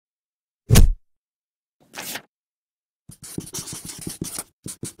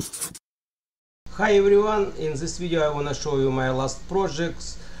Hi everyone, in this video I want to show you my last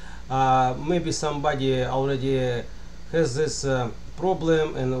projects. Maybe somebody already has this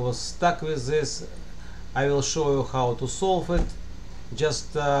problem and was stuck with this. I will show you how to solve it.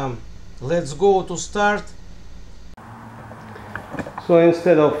 Just let's go to start. So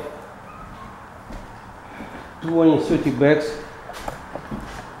instead of 20-30 bags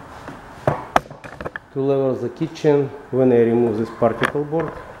to level the kitchen, when I remove this particle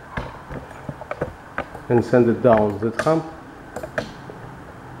board and send it down that hump,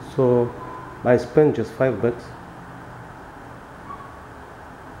 so I spent just 5 bags.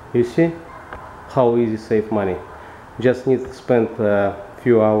 You see how easy save money. Just need to spend a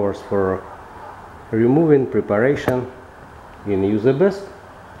few hours for removing, preparation, and use the best.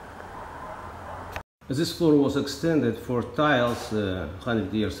 This floor was extended for tiles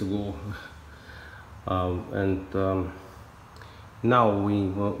 100 years ago, now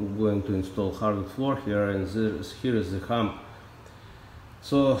we're going to install hardwood floor here, and here is the hump.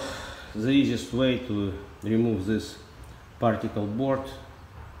 So the easiest way to remove this particle board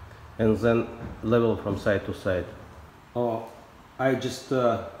and then level from side to side. I just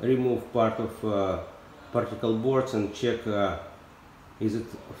remove part of particle boards and check is it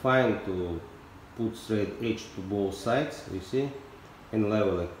fine to put straight edge to both sides, you see, and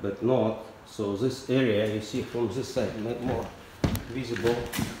level it, but not. So this area, you see, from this side, make more visible.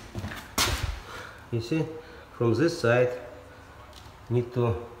 You see, from this side, need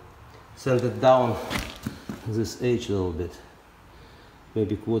to send it down this edge a little bit,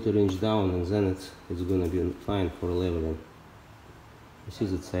 maybe quarter-inch down, and then it's gonna be fine for leveling. You see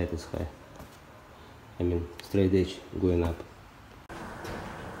that side is high. I mean, straight edge going up.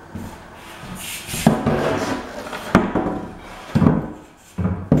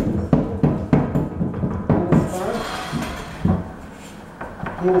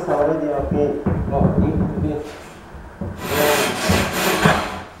 It's already okay. Oh, need to be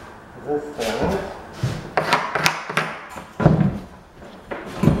This time.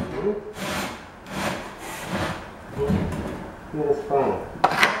 Here is fine.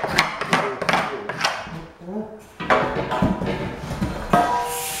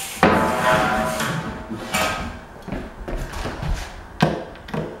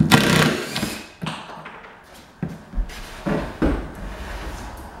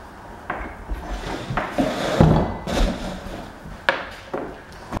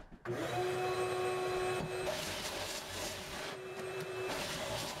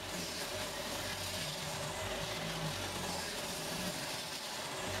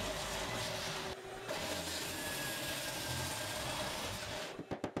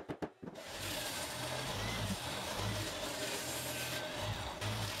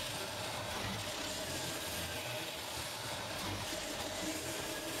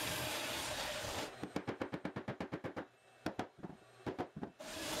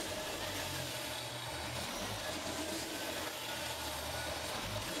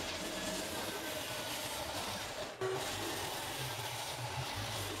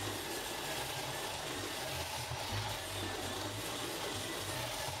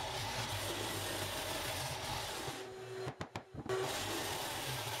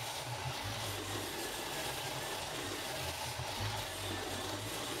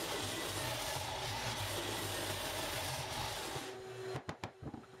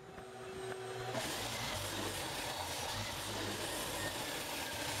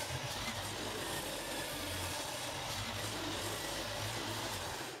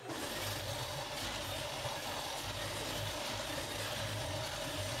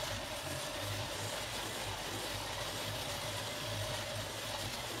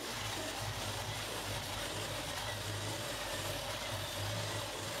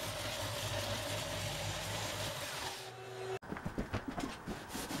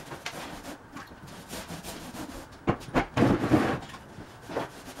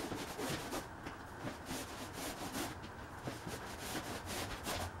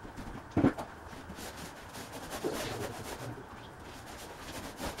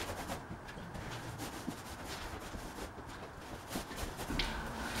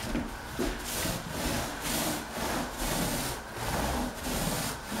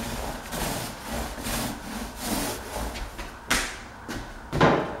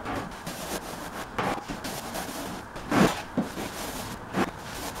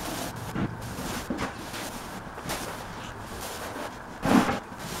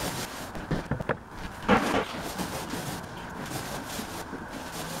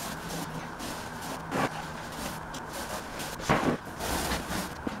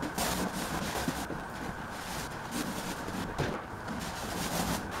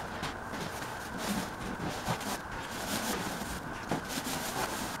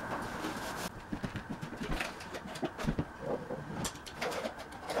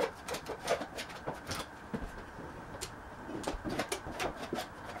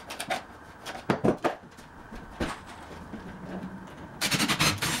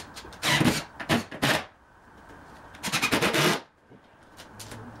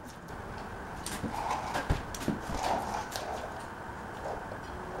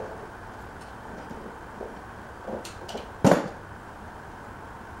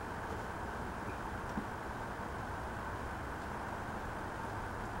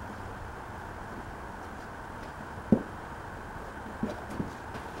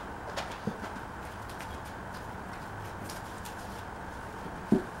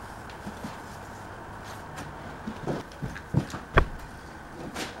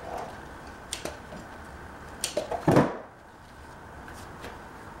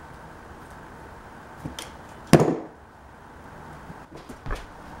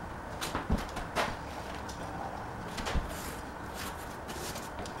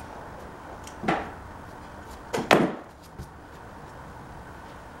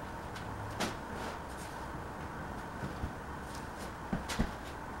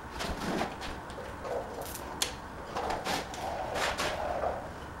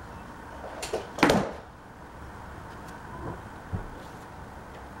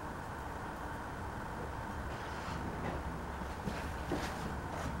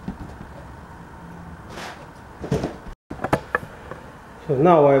 So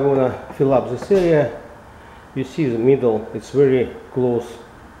now I wanna fill up this area. You see the middle, it's very close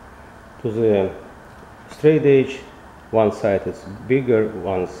to the straight edge. One side is bigger,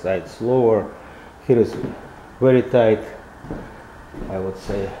 one side is lower. Here is very tight, I would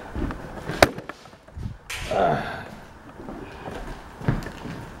say.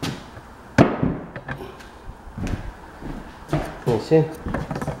 You see?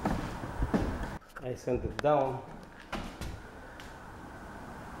 I send it down.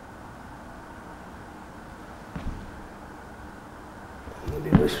 Maybe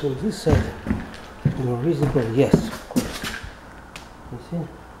wish from this side more visible. Yes, of course. You see?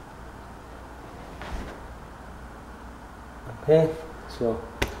 Okay, so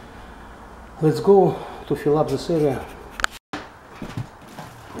let's go to fill up this area.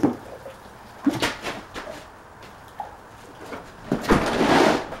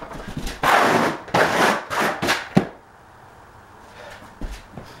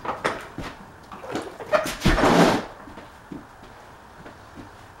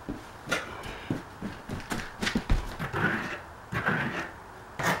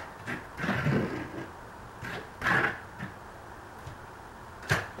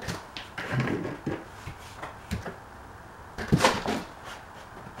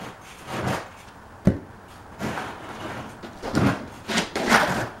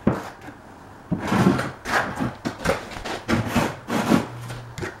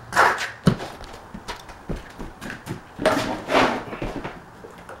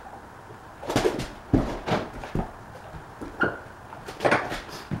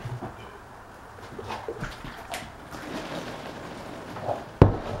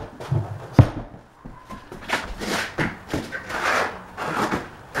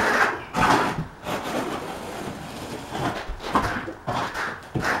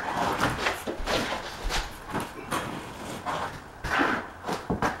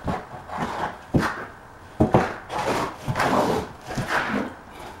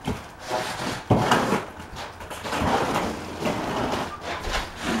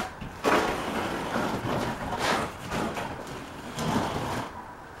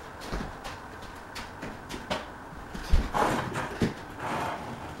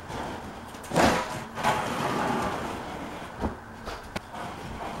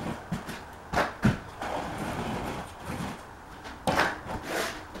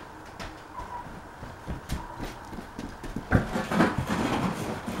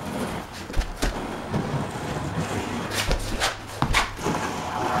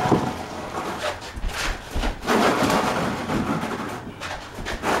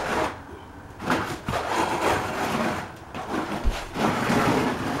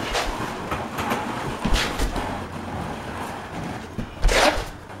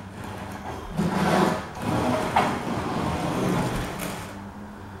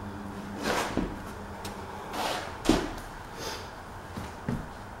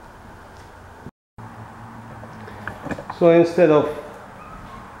 So instead of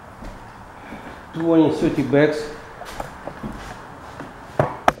 20-30 bags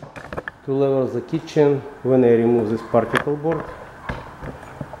to level the kitchen, when I remove this particle board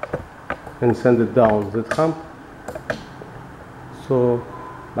and send it down that hump, so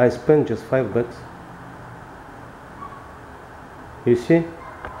I spend just 5 bags. You see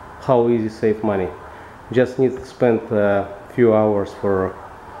how easy save money. Just need to spend a few hours for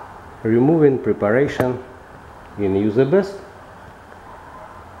removing, preparation, and use the best.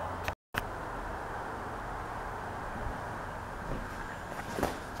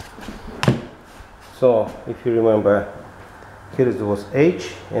 So if you remember, here it was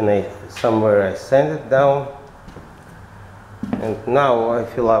H, and somewhere I sand it down, and now I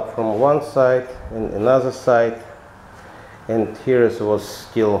fill up from one side and another side, and here it was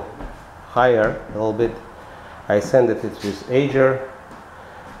still higher a little bit. I sanded it with edger.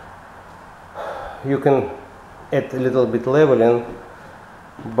 You can add a little bit leveling,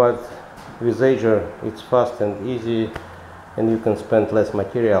 but with edger it's fast and easy, and you can spend less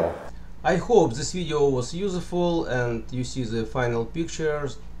material. I hope this video was useful and you see the final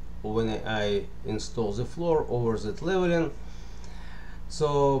pictures when I install the floor over that leveling.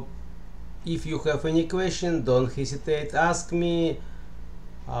 So if you have any question, don't hesitate, ask me.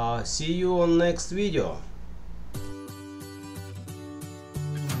 See you on next video.